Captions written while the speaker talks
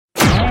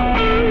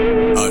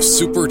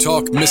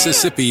SuperTalk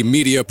Mississippi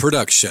media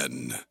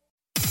production.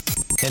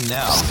 And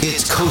now,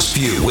 it's Coast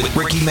View with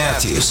Ricky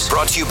Matthews.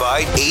 Brought to you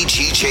by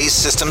AGJ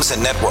Systems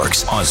and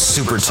Networks on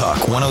SuperTalk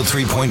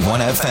 103.1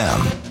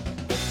 FM.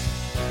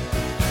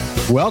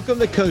 Welcome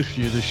to Coast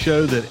View, the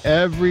show that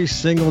every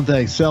single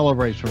day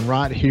celebrates from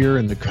right here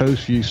in the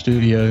Coast View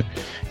studio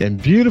in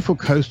beautiful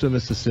coastal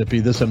Mississippi,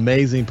 this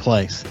amazing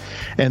place,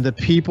 and the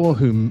people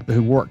who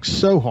work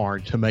so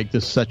hard to make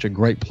this such a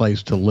great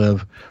place to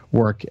live,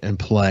 work, and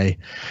play.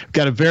 We've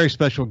got a very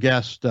special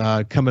guest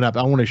coming up.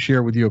 I want to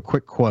share with you a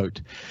quick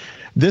quote.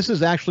 This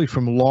is actually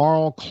from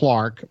Laurel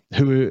Clark,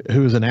 who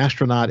is an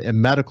astronaut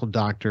and medical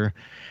doctor,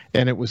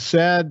 and it was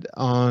said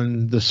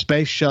on the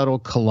Space Shuttle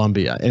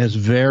Columbia, and it's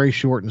very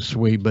short and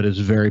sweet, but it's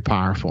very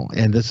powerful.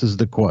 And this is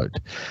the quote: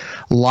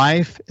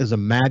 "Life is a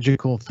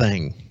magical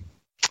thing.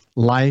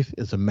 Life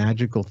is a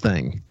magical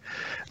thing."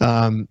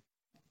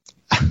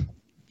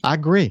 I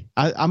agree.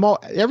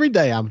 Every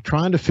day I'm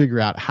trying to figure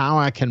out how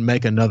I can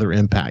make another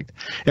impact.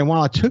 And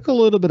while I took a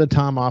little bit of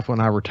time off when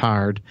I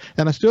retired,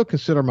 and I still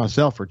consider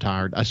myself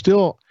retired, I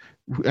still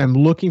am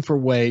looking for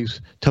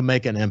ways to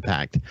make an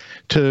impact.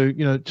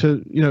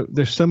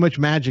 There's so much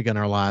magic in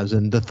our lives,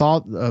 and the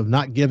thought of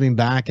not giving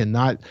back and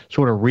not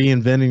sort of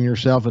reinventing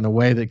yourself in a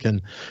way that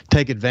can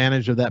take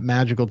advantage of that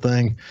magical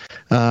thing.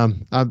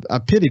 I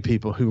pity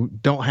people who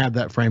don't have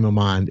that frame of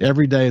mind.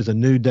 Every day is a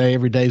new day.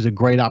 Every day is a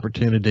great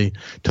opportunity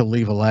to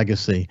leave a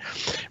legacy,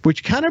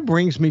 which kind of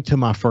brings me to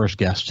my first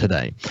guest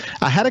today.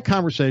 I had a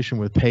conversation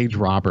with Paige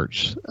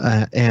Roberts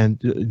and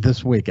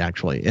this week,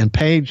 actually, and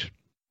Paige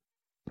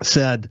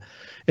said,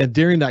 and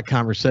during that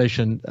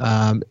conversation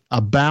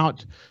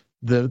about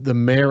the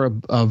mayor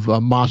of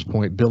Moss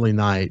Point, Billy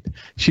Knight,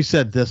 she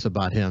said this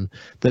about him: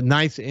 that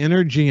Knight's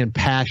energy and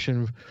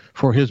passion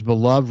for his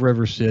beloved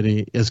River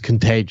City is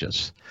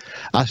contagious.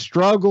 I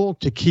struggle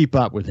to keep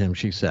up with him,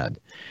 she said.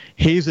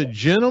 He's a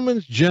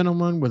gentleman's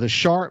gentleman with a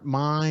sharp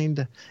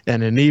mind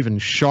and an even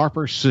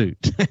sharper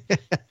suit.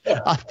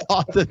 I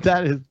thought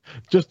that is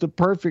just a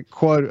perfect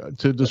quote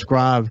to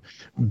describe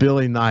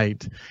Billy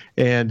Knight.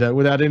 And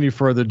without any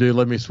further ado,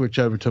 let me switch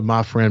over to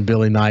my friend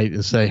Billy Knight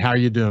and say, how are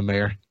you doing,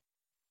 Mayor?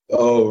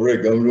 Oh,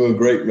 Rick, I'm doing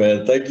great,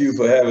 man. Thank you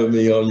for having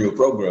me on your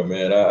program,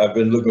 man. I've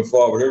been looking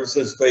forward ever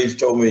since Paige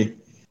told me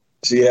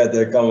she had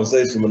that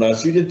conversation. But now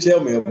she didn't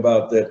tell me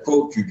about that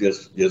quote you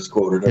just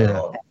quoted her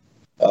on.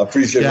 I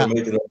appreciate her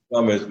making those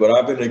comments, but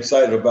I've been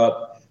excited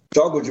about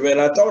talking with you, man.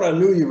 I thought I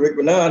knew you, Rick,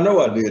 but now I know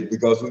I did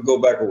because we go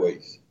back a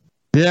ways.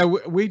 Yeah,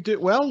 we do.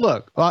 Well,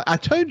 look, I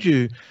told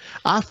you,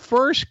 I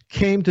first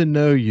came to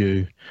know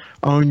you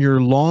on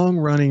your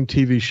long-running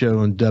TV show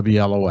on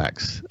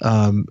WLOX.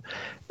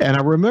 And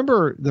I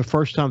remember the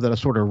first time that I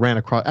sort of ran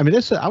across,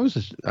 I was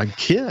just a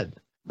kid.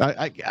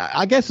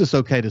 I guess it's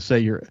okay to say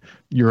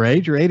your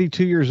age. You're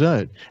 82 years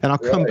old, and I'll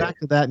come back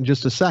to that in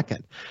just a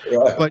second.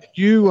 Right. But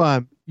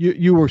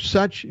you were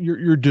such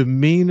your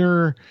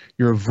demeanor,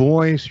 your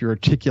voice, your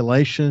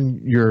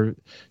articulation,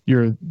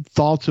 your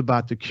thoughts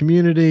about the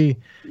community.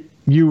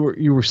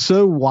 You were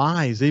so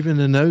wise even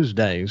in those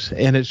days,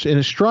 and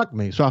it struck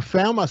me. So I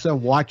found myself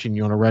watching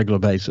you on a regular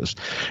basis,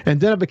 and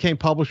then I became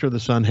publisher of the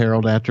Sun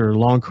Herald after a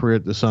long career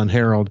at the Sun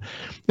Herald,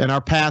 and our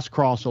paths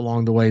crossed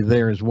along the way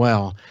there as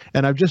well.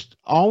 And I've just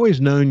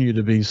always known you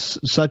to be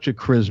such a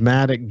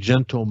charismatic,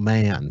 gentle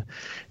man.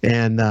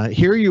 And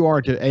here you are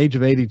at the age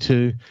of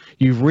 82.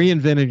 You've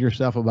reinvented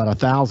yourself about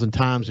 1,000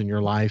 times in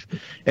your life,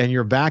 and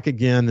you're back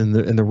again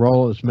in the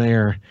role as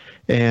mayor.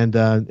 And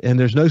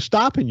there's no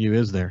stopping you,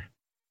 is there?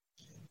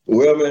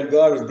 Well, man,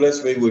 God has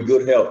blessed me with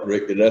good health,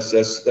 Rick, and that's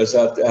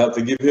I have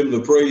to give him the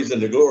praise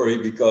and the glory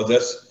because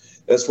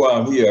that's why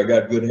I'm here. I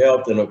got good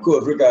health, and of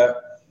course, Rick,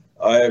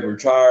 I have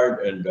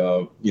retired, and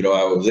I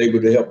was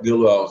able to help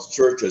build our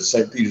church at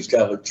St. Peter's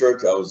Catholic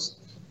Church. I was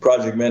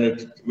project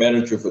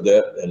manager for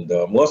that, and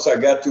once I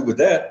got through with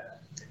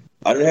that,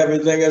 I didn't have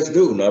anything else to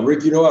do. Now,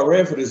 Rick, I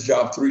ran for this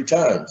job 3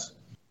 times,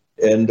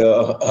 and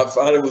I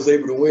finally was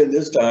able to win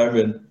this time.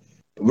 And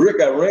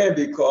Rick, I ran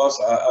because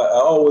I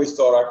always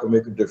thought I could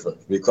make a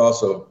difference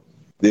because of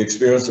the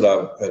experience that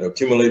I've had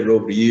accumulated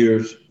over the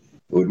years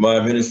with my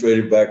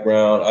administrative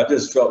background. I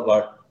just felt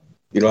like,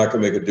 I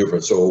could make a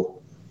difference.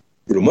 So,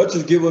 much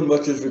is given,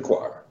 much is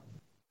required.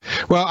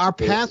 Well, our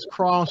paths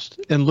crossed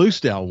in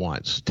Loosedale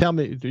once. Tell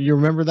me, do you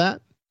remember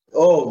that?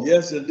 Oh,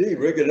 yes, indeed,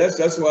 Rick. And that's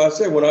why I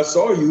said when I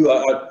saw you,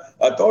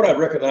 I thought I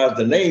recognized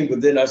the name,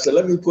 but then I said,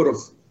 let me put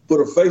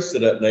a face to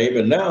that name.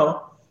 And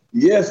now,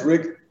 yes,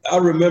 Rick, I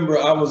remember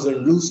I was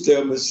in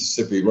Loosedale,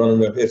 Mississippi,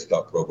 running a Head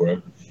Start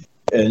program,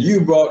 and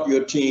you brought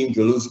your team to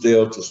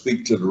Loosedale to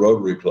speak to the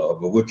Rotary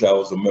Club, of which I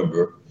was a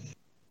member,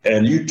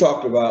 and you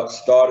talked about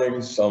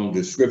starting some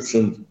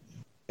description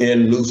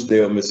in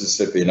Loosedale,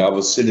 Mississippi, and I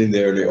was sitting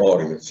there in the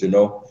audience,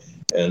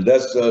 and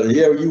that's,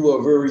 you were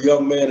a very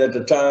young man at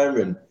the time,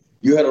 and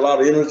you had a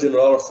lot of energy and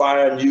a lot of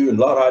fire in you and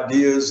a lot of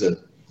ideas, and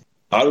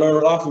I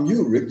learned a lot from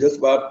you, Rick, just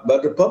about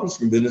the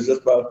publishing business,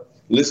 just about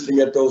listening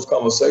at those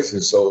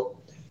conversations. So,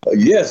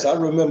 yes, I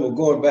remember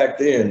going back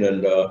then,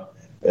 and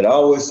I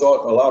always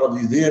thought a lot of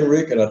you then,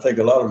 Rick, and I think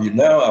a lot of you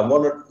now. I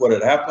wondered what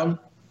had happened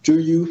to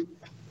you,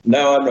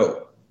 Now I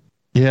know.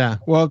 Yeah.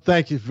 Well,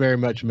 thank you very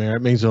much, Mayor.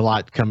 It means a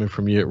lot coming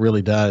from you. It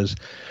really does.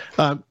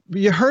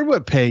 You heard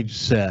what Paige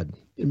said.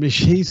 I mean,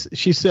 she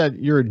said,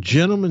 you're a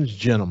gentleman's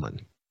gentleman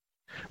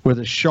with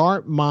a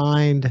sharp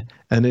mind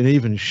and an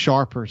even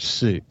sharper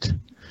suit.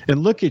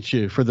 And look at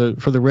you. For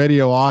the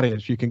radio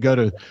audience, you can go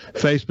to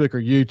Facebook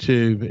or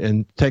YouTube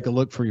and take a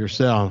look for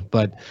yourself.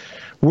 But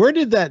where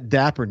did that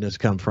dapperness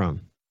come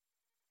from?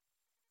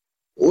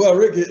 Well,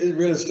 Rick, it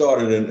really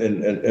started at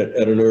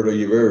an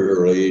very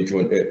early age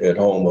when at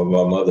home with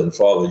my mother and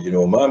father. You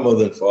know, my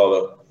mother and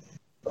father,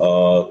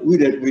 we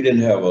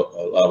didn't have a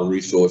lot of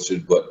resources,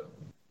 but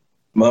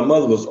my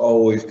mother was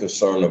always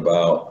concerned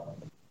about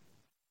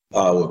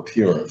our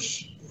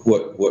appearance,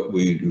 what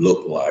we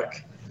look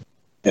like.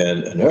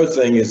 And her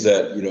thing is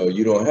that, you know,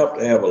 you don't have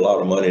to have a lot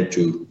of money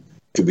to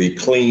be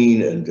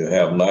clean and to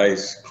have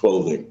nice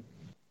clothing.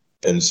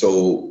 And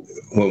so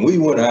when we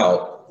went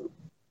out,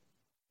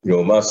 you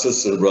know, my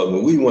sister and brother,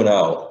 when we went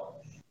out,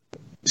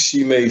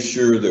 she made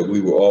sure that we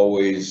were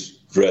always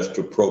dressed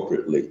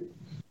appropriately.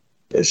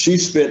 And she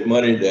spent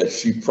money that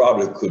she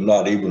probably could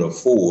not even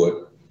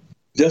afford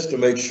just to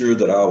make sure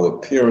that our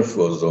appearance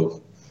was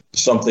of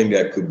something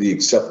that could be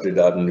accepted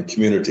out in the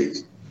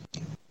communities.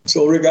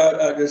 So, Rick,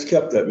 I just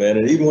kept that, man.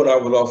 And even when I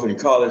was off in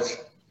college,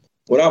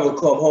 when I would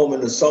come home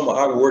in the summer,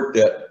 I worked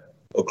at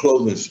a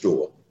clothing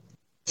store,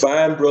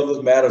 Fine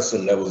Brothers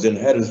Madison, that was in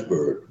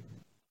Hattiesburg.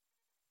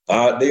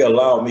 They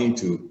allowed me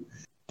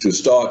to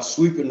start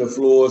sweeping the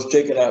floors,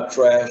 taking out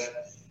trash,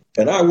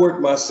 and I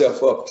worked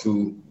myself up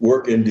to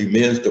work in the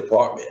men's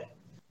department.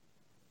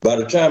 By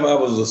the time I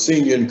was a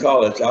senior in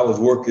college, I was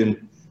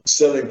working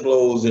selling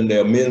clothes in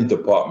their men's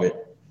department,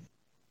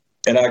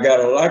 and I got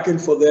a liking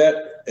for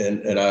that.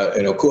 And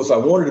of course I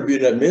wanted to be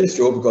in that men's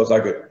store because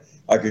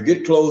I could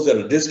get clothes at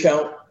a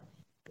discount,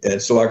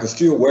 and so I could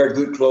still wear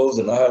good clothes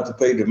and not have to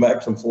pay the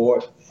maximum for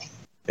it.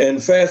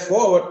 And fast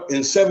forward,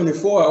 in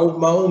 74, I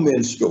opened my own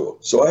men's store.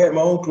 So I had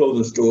my own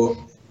clothing store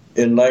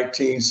in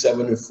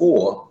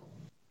 1974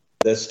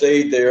 that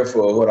stayed there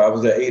for what I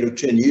was at 8 or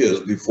 10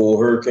 years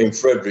before Hurricane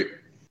Frederick,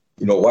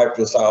 you know, wiped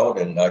us out.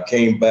 And I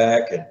came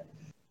back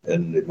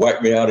and it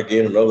wiped me out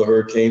again, another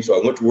hurricane.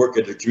 So I went to work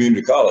at the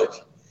community college.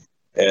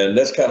 And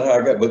that's kind of how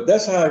I got, but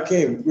that's how I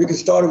came. We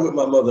started with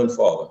my mother and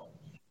father,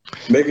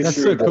 making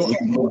sure that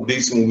we were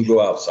decent when we go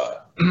outside.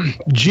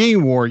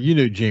 Gene Ward, you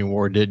knew Gene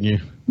Ward, didn't you?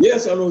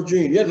 Yes, I know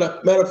Gene. Yes,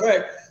 matter of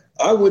fact,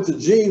 I went to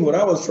Gene when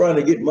I was trying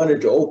to get money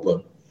to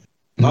open.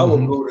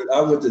 Mm-hmm.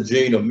 I went to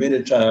Gene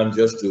many times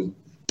just to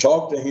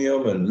talk to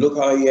him and look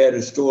how he had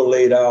his store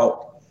laid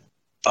out.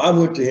 I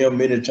went to him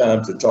many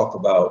times to talk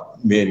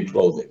about men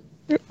clothing.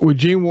 Well,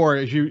 Gene Ward,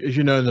 as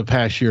you know, in the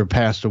past year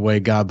passed away.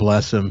 God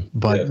bless him.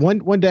 But yes.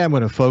 One day I'm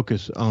going to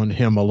focus on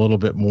him a little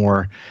bit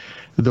more.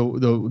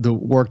 The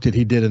work that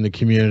he did in the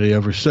community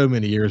over so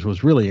many years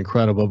was really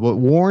incredible. But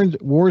War's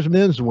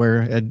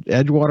Menswear at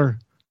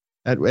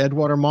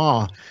Edgewater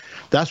Mall,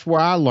 that's where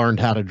I learned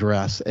how to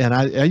dress. And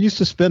I used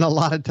to spend a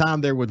lot of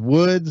time there with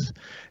Woods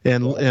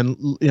and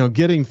you know,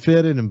 getting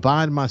fitted and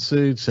buying my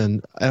suits.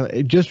 And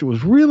it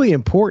was really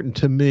important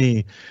to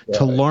me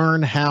to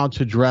learn how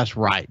to dress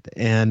right.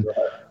 And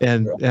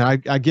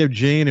I give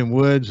Gene and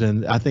Woods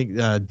and I think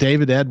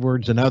David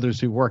Edwards and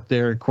others who worked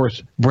there. Of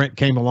course, Brent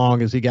came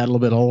along as he got a little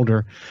bit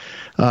older.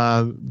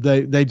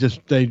 They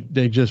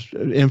just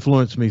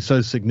influenced me so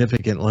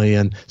significantly.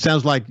 And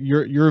sounds like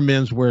your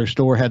menswear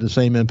store had the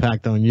same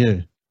impact on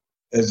you.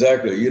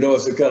 Exactly. You know,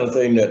 it's the kind of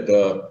thing that,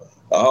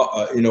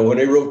 you know, when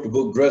they wrote the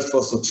book Dress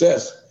for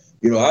Success,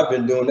 you know, I've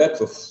been doing that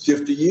for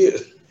 50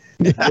 years.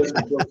 Dress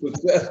for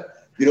Success.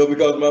 You know,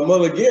 because my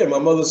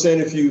mother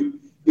saying if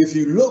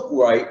you look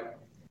right,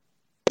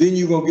 then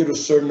you're going to get a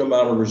certain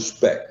amount of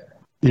respect.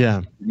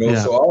 Yeah. You know,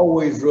 so I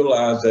always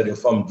realize that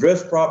if I'm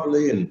dressed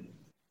properly and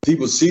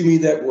people see me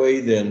that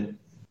way, then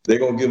they're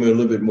going to give me a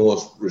little bit more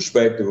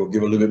respect. They're going to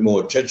give a little bit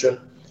more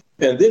attention.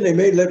 And then they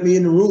may let me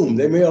in the room.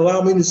 They may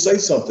allow me to say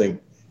something.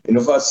 And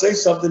if I say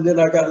something, then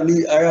I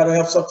gotta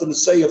have something to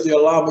say if they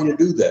allow me to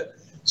do that.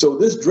 So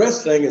this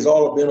dress thing has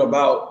all been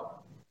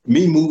about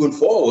me moving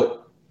forward,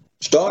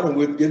 starting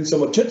with getting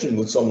some attention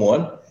with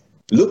someone,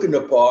 looking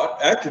the part,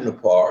 acting the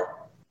part.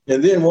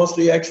 And then once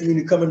they ask me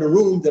to come in the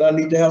room, then I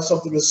need to have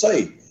something to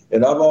say.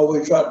 And I've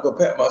always tried to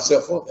prepare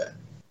myself for that.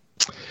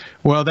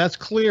 Well, that's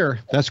clear.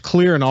 That's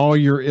clear in all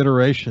your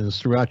iterations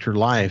throughout your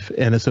life.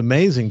 And it's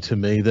amazing to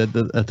me that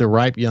at the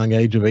ripe young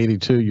age of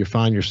 82, you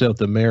find yourself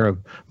the mayor of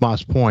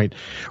Moss Point.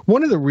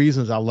 One of the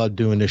reasons I love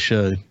doing this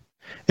show,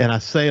 and I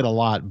say it a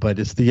lot, but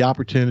it's the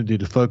opportunity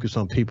to focus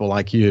on people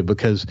like you,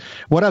 because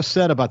what I've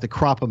said about the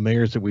crop of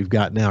mayors that we've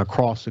got now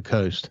across the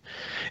coast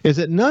is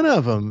that none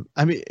of them,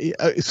 I mean,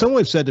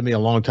 someone said to me a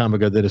long time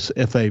ago that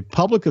if a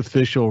public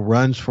official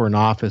runs for an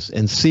office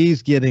and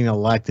sees getting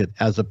elected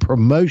as a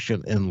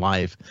promotion in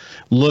life,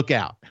 look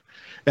out.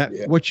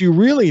 What you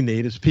really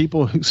need is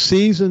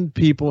seasoned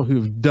people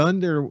who've done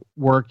their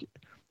work,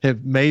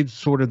 have made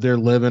sort of their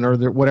living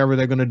or whatever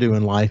they're going to do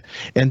in life.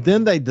 And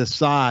then they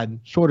decide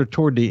sort of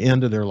toward the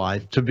end of their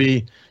life to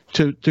be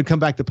to come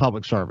back to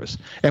public service.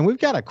 And we've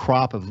got a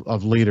crop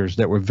of leaders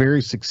that were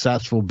very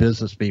successful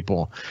business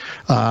people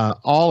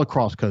all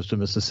across coastal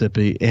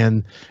Mississippi,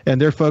 and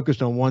they're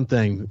focused on one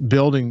thing: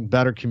 building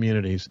better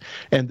communities.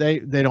 And they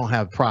don't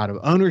have pride of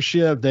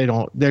ownership.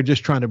 They're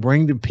just trying to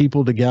bring the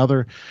people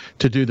together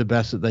to do the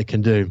best that they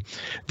can do.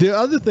 The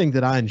other thing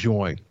that I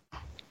enjoy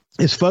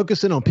is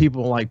focusing on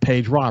people like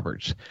Paige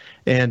Roberts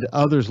and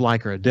others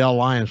like her, Adele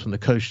Lyons from the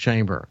Coast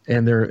Chamber,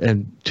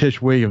 and Tish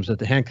Williams at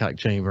the Hancock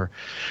Chamber.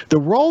 The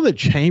role that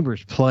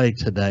chambers play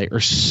today are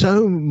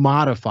so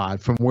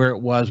modified from where it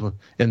was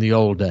in the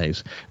old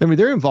days. I mean,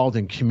 they're involved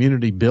in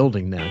community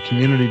building now,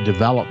 community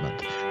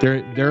development.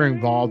 They're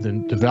involved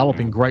in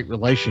developing great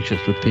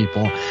relationships with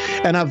people.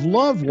 And I've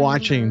loved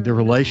watching the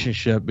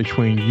relationship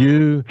between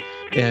you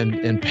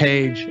and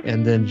Paige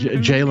and then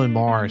Jalen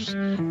Morris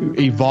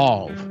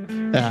evolve.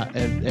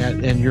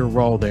 And your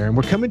role there. And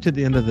we're coming to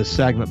the end of this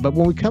segment, but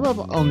when we come up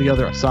on the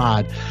other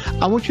side,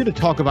 I want you to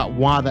talk about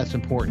why that's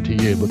important to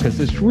you, because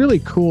it's really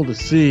cool to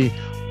see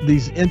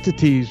these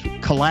entities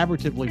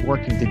collaboratively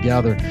working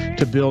together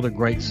to build a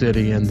great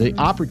city, and the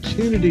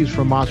opportunities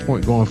for Moss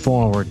Point going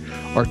forward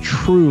are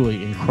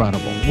truly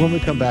incredible. When we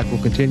come back,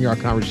 we'll continue our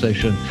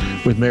conversation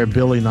with Mayor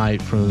Billy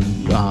Knight from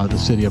the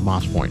city of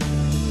Moss Point.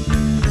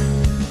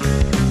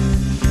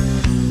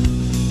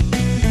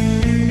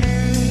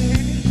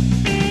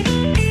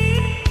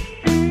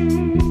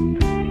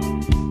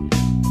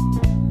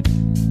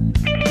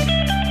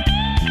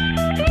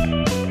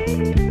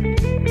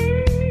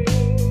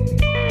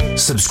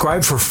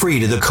 Subscribe for free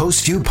to the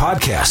Coast View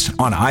podcast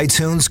on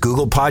iTunes,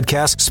 Google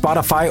Podcasts,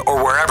 Spotify,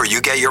 or wherever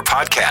you get your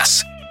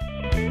podcasts.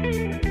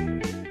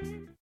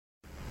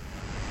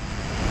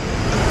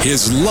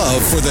 His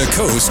love for the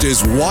coast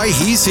is why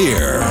he's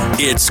here.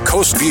 It's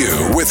Coast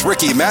View with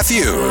Ricky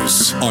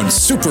Matthews on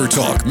Super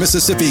Talk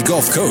Mississippi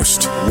Gulf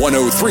Coast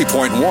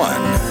 103.1.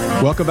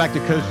 Welcome back to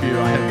Coast View.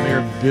 I have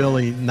Mayor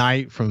Billy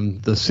Knight from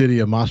the city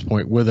of Moss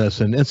Point with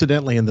us, and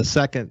incidentally, in the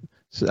second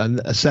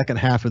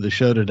half of the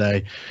show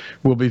today,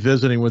 we'll be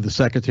visiting with the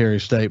Secretary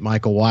of State,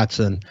 Michael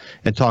Watson,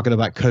 and talking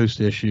about coast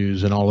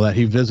issues and all of that.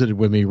 He visited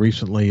with me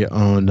recently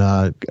on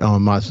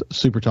my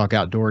Super Talk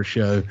Outdoor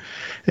show,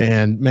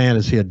 and man,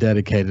 is he a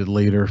dedicated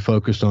leader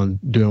focused on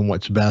doing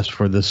what's best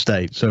for the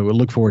state. So we'll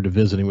look forward to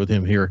visiting with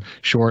him here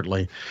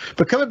shortly.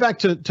 But coming back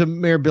to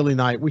Mayor Billy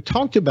Knight, we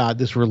talked about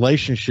this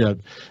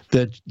relationship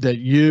that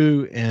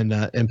you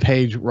and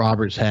Paige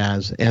Roberts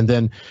has, and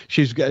then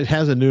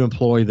has a new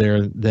employee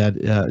there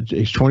that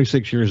he's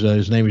 26 years old.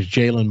 His name is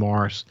Jalen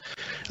Morris.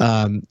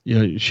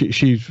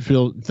 She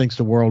thinks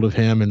the world of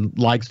him and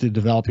likes the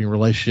developing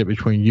relationship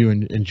between you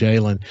and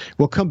Jalen.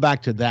 We'll come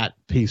back to that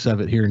piece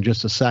of it here in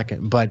just a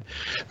second. But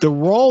the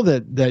role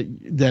that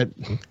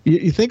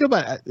you think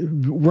about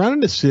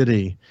running a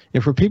city,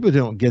 and for people who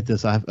don't get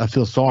this, I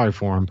feel sorry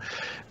for them.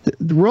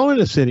 The role in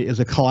a city is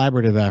a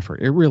collaborative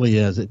effort. It really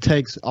is. It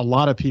takes a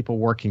lot of people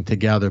working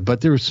together,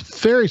 but there's a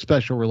very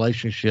special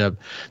relationship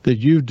that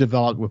you've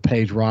developed with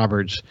Paige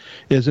Roberts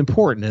is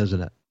important,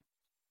 isn't it?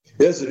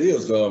 Yes, it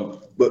is.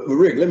 But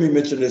Rick, let me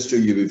mention this to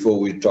you before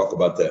we talk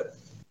about that.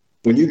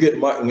 When you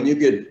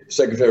get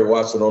Secretary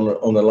Watson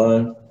on the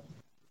line,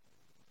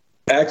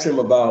 ask him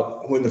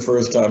about when the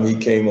first time he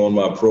came on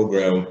my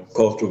program,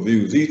 Coastal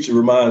Views. He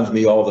reminds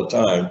me all the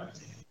time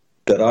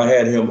that I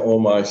had him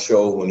on my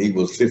show when he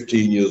was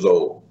 15 years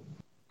old.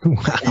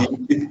 Wow.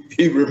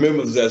 He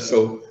remembers that,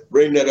 so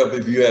bring that up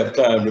if you have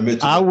time to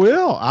mention I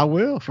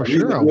will, for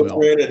sure I will.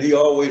 Friend, and he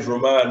always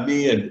reminds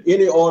me and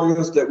any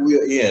audience that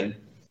we're in,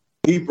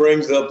 he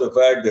brings up the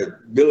fact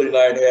that Billy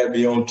Knight had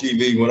me on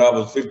TV when I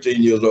was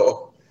 15 years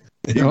old.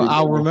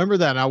 I'll remember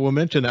that, and I will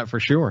mention that for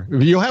sure.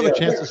 You'll have a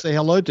chance to say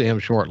hello to him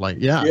shortly.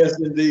 Yeah. Yes,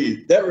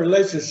 indeed. That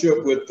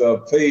relationship with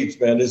Paige,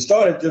 man, it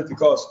started just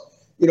because,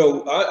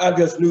 I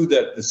just knew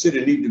that the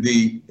city needed to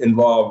be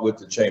involved with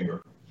the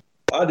chamber.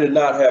 I did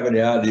not have any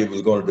idea it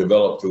was going to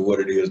develop to what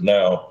it is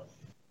now.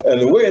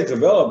 And the way it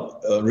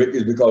developed, Rick,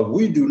 is because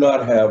we do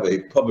not have a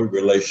public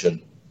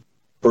relation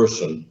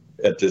person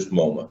at this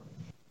moment.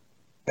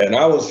 And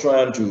I was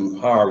trying to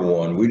hire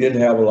one. We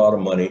didn't have a lot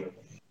of money.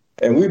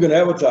 And we've been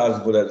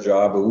advertising for that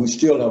job, but we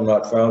still have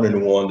not found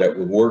anyone that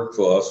would work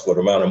for us for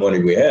the amount of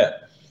money we had.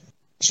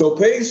 So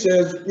Paige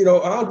says,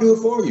 I'll do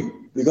it for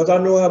you because I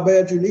know how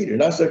bad you need it.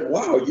 And I said,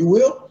 wow, you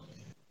will?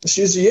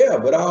 She said, yeah,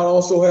 but I'll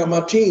also have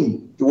my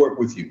team to work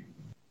with you.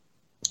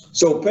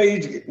 So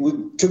Paige, we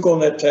took on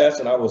that task,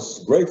 and I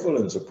was grateful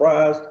and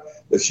surprised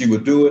that she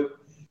would do it.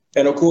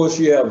 And of course,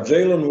 you have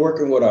Jalen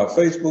working with our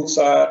Facebook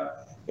side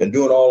and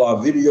doing all our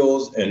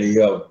videos, and you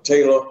have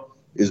Taylor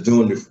is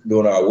doing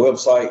our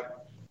website.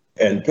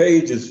 And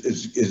Paige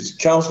is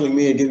counseling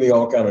me and giving me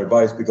all kind of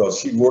advice because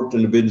she worked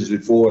in the business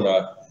before, and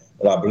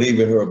I believe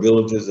in her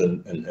abilities,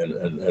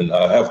 and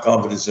I have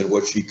confidence in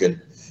what she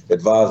can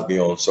advise me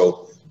on.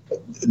 So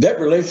that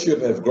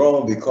relationship has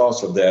grown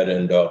because of that.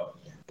 And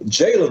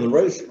Jalen, the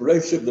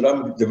relationship that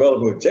I'm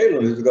developing with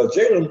Jalen is because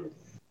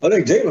I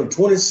think Jalen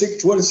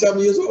 26, 27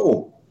 years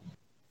old.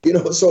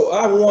 So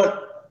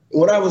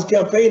when I was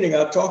campaigning,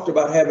 I talked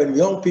about having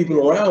young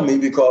people around me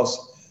because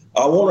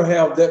I want to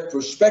have that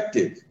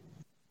perspective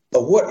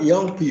of what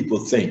young people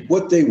think,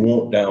 what they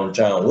want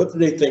downtown, what do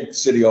they think the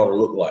city ought to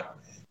look like.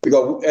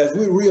 Because as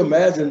we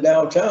reimagine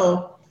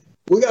downtown,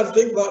 we got to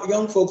think about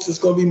young folks that's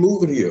going to be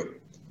moving here.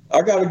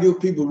 I got to give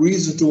people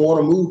reasons to want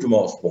to move to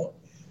Moss Point.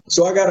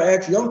 So I got to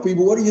ask young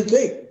people, what do you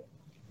think?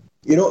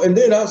 And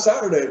then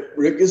outside of that,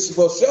 Rick, it's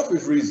for a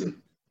selfish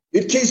reason.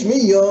 It keeps me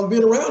young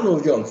being around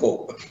those young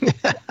folk.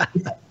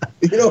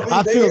 They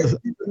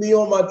keep me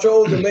on my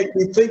toes and make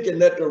me think in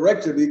that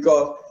direction,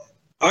 because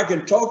I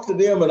can talk to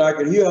them and I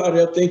can hear how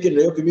they're thinking,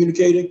 they're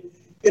communicating,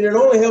 and it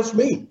only helps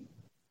me.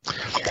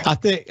 I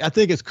think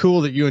it's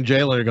cool that you and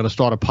Jalen are going to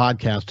start a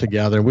podcast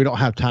together. We don't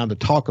have time to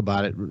talk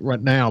about it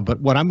right now, but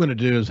what I'm going to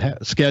do is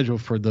schedule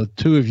for the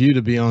two of you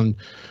to be on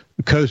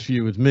Coast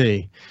View with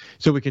me,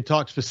 so we can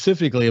talk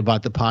specifically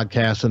about the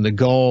podcast and the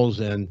goals,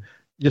 and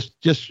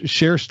just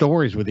share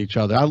stories with each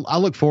other. I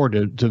look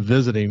forward to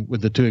visiting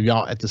with the two of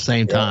y'all at the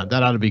same time.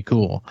 That ought to be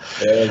cool.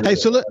 Hey,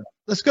 so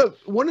let's go.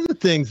 One of the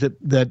things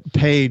that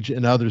Paige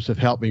and others have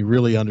helped me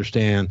really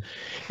understand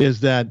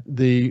is that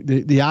the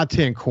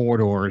I-10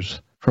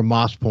 corridors from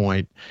Moss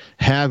Point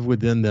have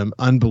within them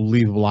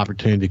unbelievable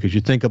opportunity, because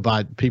you think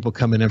about people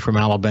coming in from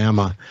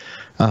Alabama.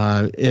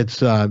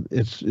 It's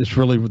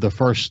really the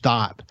first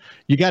stop.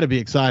 You got to be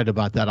excited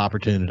about that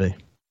opportunity.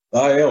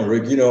 I am,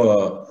 Rick.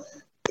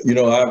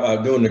 I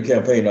during the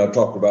campaign, I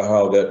talked about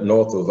how that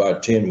north of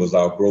I-10 was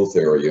our growth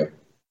area,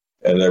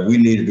 and that we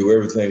need to do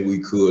everything we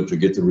could to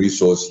get the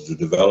resources to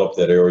develop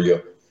that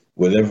area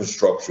with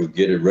infrastructure,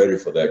 get it ready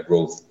for that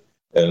growth.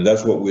 And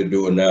that's what we're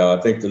doing now.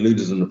 I think the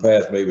leaders in the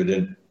past maybe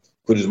didn't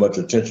put as much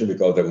attention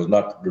because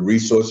the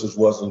resources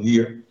wasn't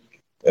here.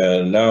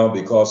 And now,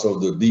 because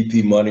of the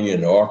BP money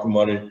and the ARPA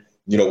money,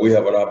 we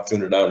have an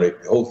opportunity now to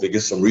hopefully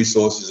get some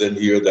resources in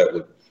here that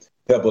would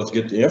help us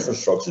get the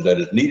infrastructure that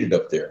is needed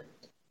up there.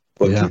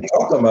 But You're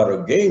talking about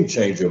a game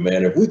changer,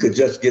 man. If we could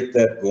just get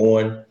that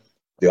going,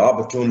 the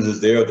opportunities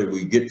there that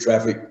we get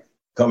traffic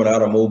coming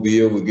out of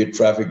Mobile, we get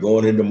traffic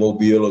going into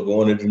Mobile or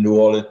going into New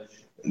Orleans.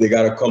 They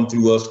got to come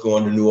through us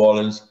going to New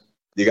Orleans.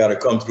 They got to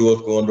come through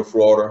us going to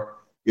Florida.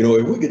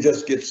 If we could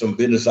just get some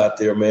business out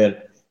there, man,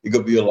 it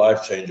could be a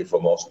life changer for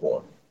Moss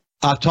Point.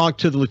 I've talked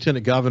to the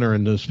Lieutenant Governor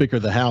and the Speaker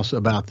of the House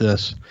about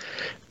this,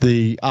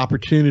 the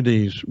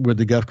opportunities with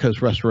the Gulf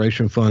Coast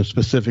Restoration Fund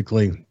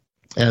specifically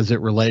as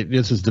it relates,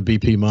 this is the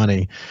BP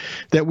money,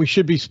 that we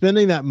should be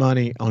spending that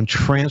money on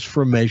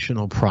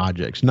transformational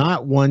projects,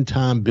 not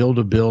one-time build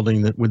a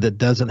building that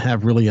doesn't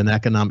have really an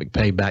economic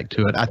payback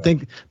to it. I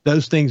think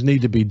those things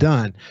need to be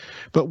done.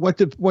 But what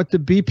the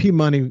BP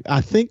money, I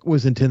think,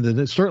 was intended,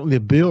 and certainly the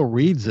bill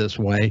reads this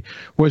way,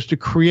 was to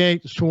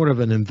create sort of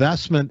an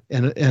investment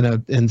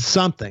in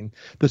something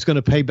that's going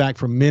to pay back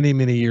for many,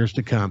 many years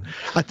to come.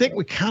 I think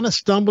we kind of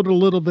stumbled a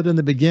little bit in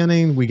the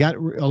beginning. We got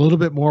a little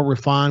bit more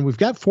refined. We've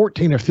got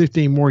 14 or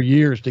 15 more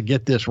years to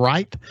get this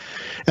right.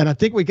 And I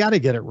think we got to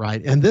get it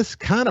right. And this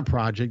kind of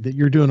project that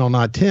you're doing on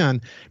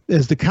I-10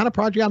 is the kind of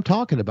project I'm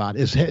talking about,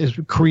 is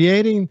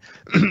creating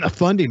a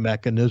funding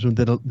mechanism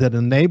that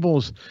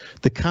enables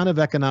the kind of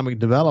economic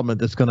development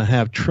that's going to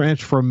have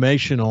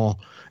transformational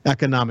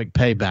economic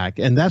payback.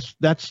 And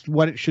that's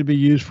what it should be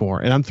used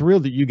for. And I'm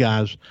thrilled that you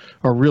guys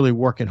are really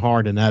working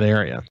hard in that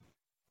area.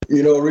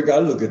 Rick, I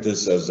look at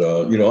this as,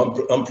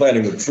 I'm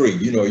planting a tree.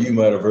 You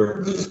might have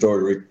heard the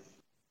story, Rick,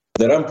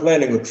 that I'm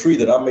planting a tree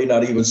that I may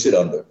not even sit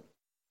under.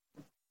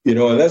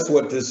 And that's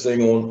what this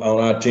thing on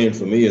I-10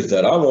 for me is,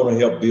 that I want to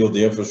help build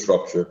the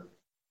infrastructure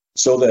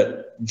so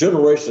that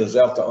generations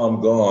after I'm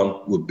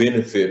gone will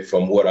benefit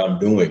from what I'm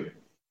doing.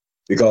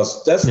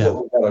 Because that's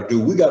what we got to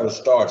do. We got to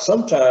start.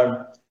 Sometimes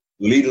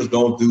leaders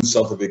don't do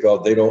something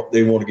because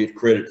they want to get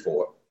credit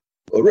for it.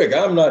 Well, Rick,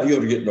 I'm not here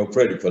to get no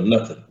credit for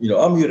nothing.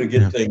 I'm here to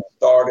get things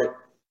started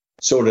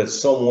so that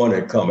someone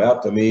that come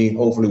after me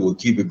hopefully will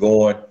keep it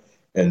going,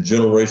 and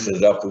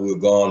generations after we're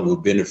gone will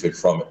benefit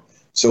from it.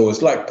 So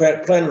it's like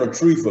planting a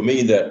tree for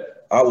me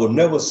that I will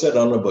never sit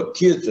under, but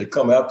kids that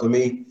come after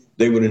me,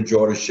 they would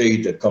enjoy the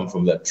shade that come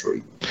from that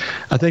tree.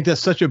 I think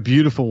that's such a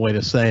beautiful way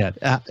to say it.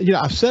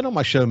 I've said on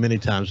my show many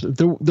times,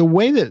 the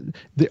way that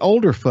the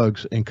older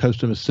folks in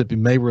coastal Mississippi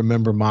may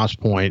remember Moss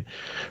Point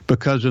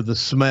because of the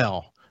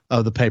smell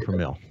of the paper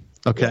mill.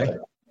 Okay. Yeah.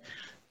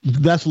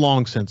 That's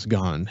long since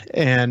gone.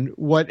 And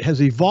what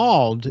has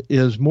evolved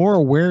is more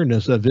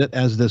awareness of it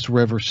as this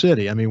river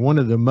city. I mean, one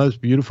of the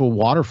most beautiful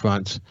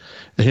waterfronts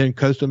in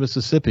coastal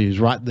Mississippi is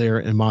right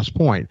there in Moss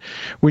Point.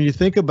 When you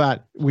think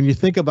about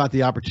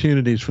the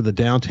opportunities for the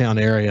downtown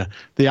area,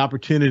 the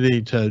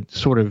opportunity to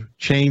sort of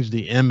change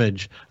the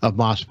image of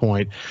Moss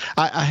Point,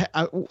 I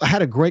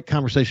had a great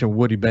conversation with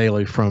Woody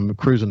Bailey from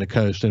Cruising the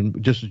Coast, and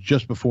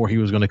just before he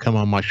was going to come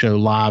on my show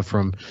live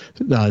from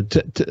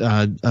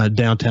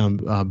downtown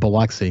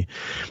Biloxi.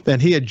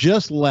 And he had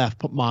just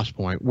left Moss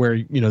Point, where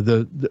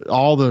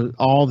all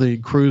the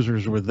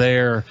cruisers were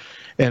there,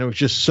 and it was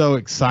just so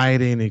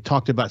exciting. He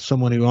talked about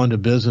someone who owned a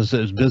business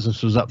that his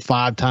business was up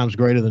 5 times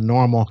greater than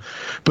normal,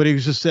 but he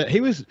was just he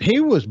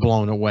was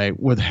blown away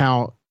with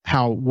how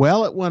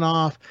well it went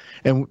off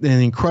and the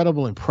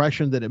incredible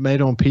impression that it made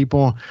on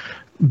people.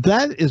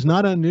 That is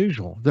not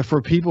unusual. That for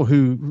people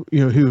who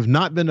have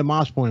not been to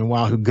Moss Point in a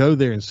while, who go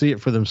there and see it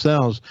for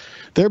themselves,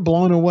 they're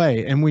blown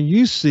away. And when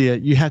you see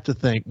it, you have to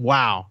think,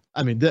 wow.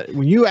 I mean,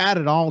 when you add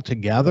it all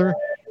together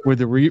with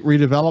the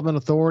redevelopment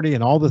authority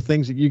and all the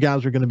things that you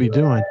guys are going to be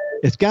doing,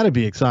 it's got to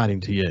be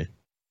exciting to you.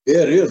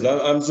 Yeah, it is.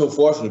 I'm so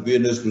fortunate to be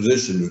in this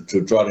position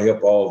to try to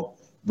help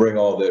bring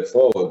all that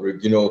forward,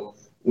 Rick.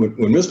 When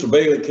Mr.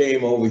 Bailey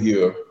came over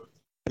here,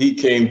 he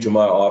came to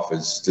my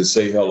office to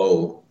say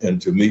hello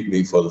and to meet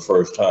me for the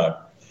first time.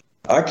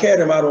 I carried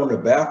him out on the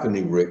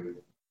balcony, Rick,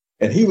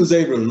 and he was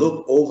able to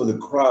look over the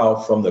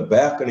crowd from the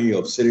balcony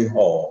of City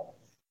Hall,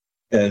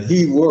 and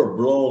he were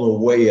blown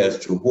away as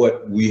to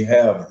what we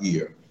have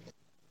here.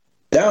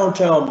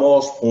 Downtown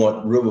Moss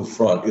Point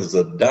Riverfront is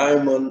a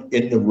diamond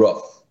in the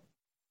rough.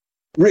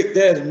 Rick,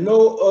 there's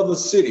no other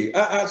city.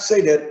 I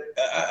say that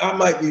I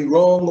might be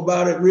wrong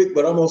about it, Rick,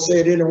 but I'm gonna say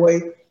it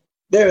anyway.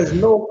 There is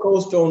no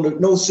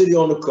city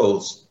on the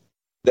coast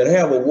that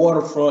have a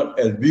waterfront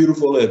as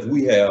beautiful as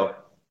we have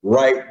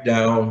right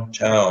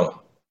downtown.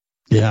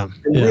 Yeah.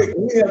 And Rick,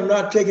 we have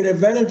not taken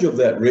advantage of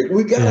that, Rick.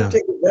 We got to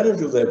take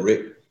advantage of that,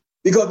 Rick,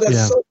 because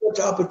there's so much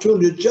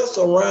opportunity just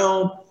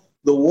around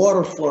the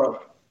waterfront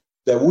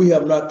that we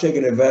have not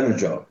taken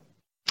advantage of.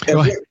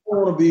 And Rick, I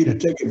want to be to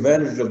take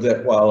advantage of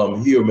that while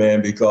I'm here,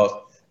 man, because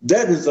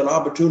that is an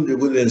opportunity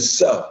within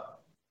itself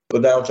for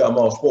downtown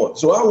Moss Point.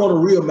 So I want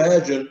to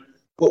reimagine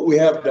what we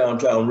have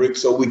downtown, Rick,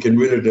 so we can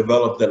really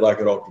develop that like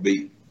it ought to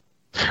be.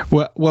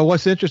 Well,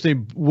 what's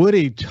interesting,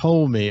 Woody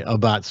told me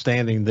about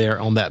standing there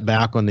on that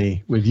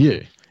balcony with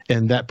you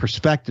and that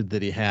perspective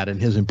that he had and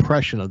his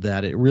impression of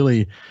that. It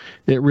really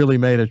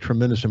made a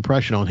tremendous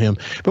impression on him.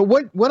 But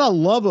what I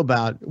love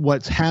about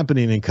what's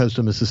happening in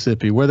coastal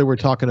Mississippi, whether we're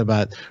talking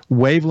about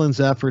Waveland's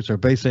efforts or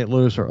Bay St.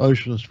 Louis or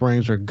Ocean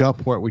Springs or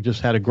Gulfport, we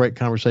just had a great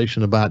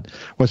conversation about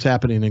what's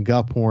happening in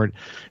Gulfport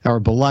or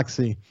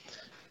Biloxi.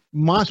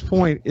 Moss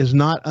Point is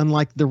not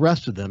unlike the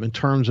rest of them in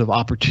terms of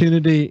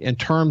opportunity, in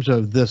terms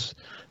of this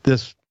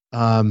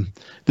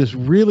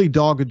really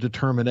dogged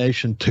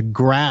determination to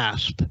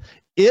grasp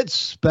its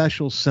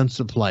special sense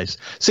of place.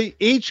 See,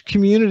 each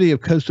community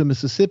of coastal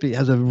Mississippi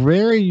has a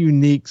very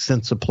unique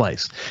sense of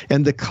place,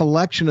 and the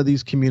collection of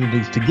these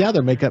communities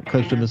together make up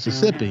coastal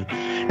Mississippi.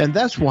 And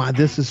that's why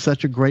this is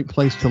such a great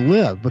place to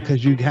live,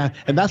 because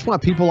and that's why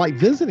people like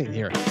visiting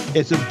here.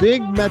 It's a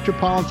big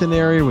metropolitan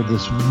area with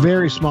this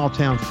very small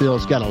town feel.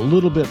 It's got a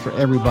little bit for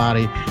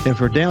everybody. And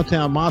for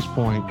downtown Moss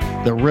Point,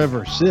 the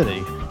River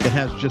City, it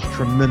has just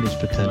tremendous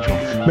potential.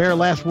 Mayor,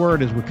 last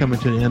word as we're coming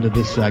to the end of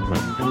this segment.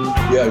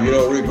 Yeah,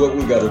 Rick, what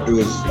we got to do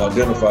is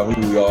identify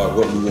who we are,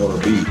 what we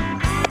want to be,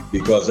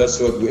 because that's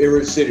what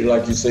every city,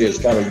 like you say, is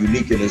kind of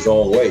unique in its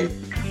own way.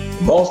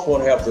 Moss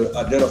Point have to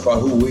identify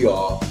who we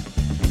are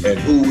and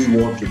who we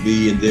want to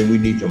be, and then we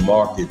need to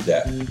market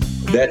that.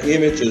 That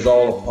image is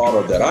all a part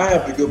of that. I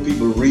have to give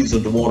people a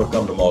reason to want to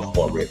come to Moss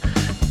Point, Rick.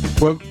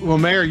 Well,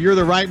 Mayor, you're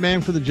the right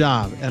man for the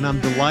job, and I'm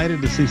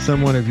delighted to see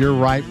someone of your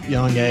ripe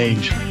young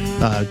age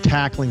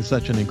tackling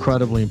such an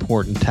incredibly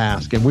important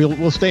task. And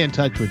we'll stay in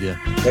touch with you.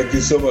 Thank you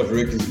so much,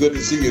 Rick. It's good to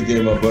see you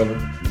again, my brother.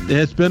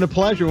 It's been a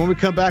pleasure. When we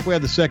come back, we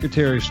have the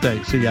Secretary of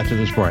State. See you after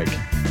this break.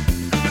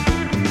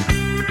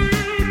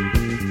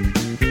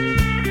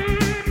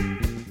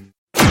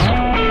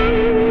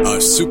 A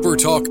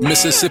SuperTalk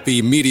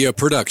Mississippi media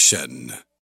production.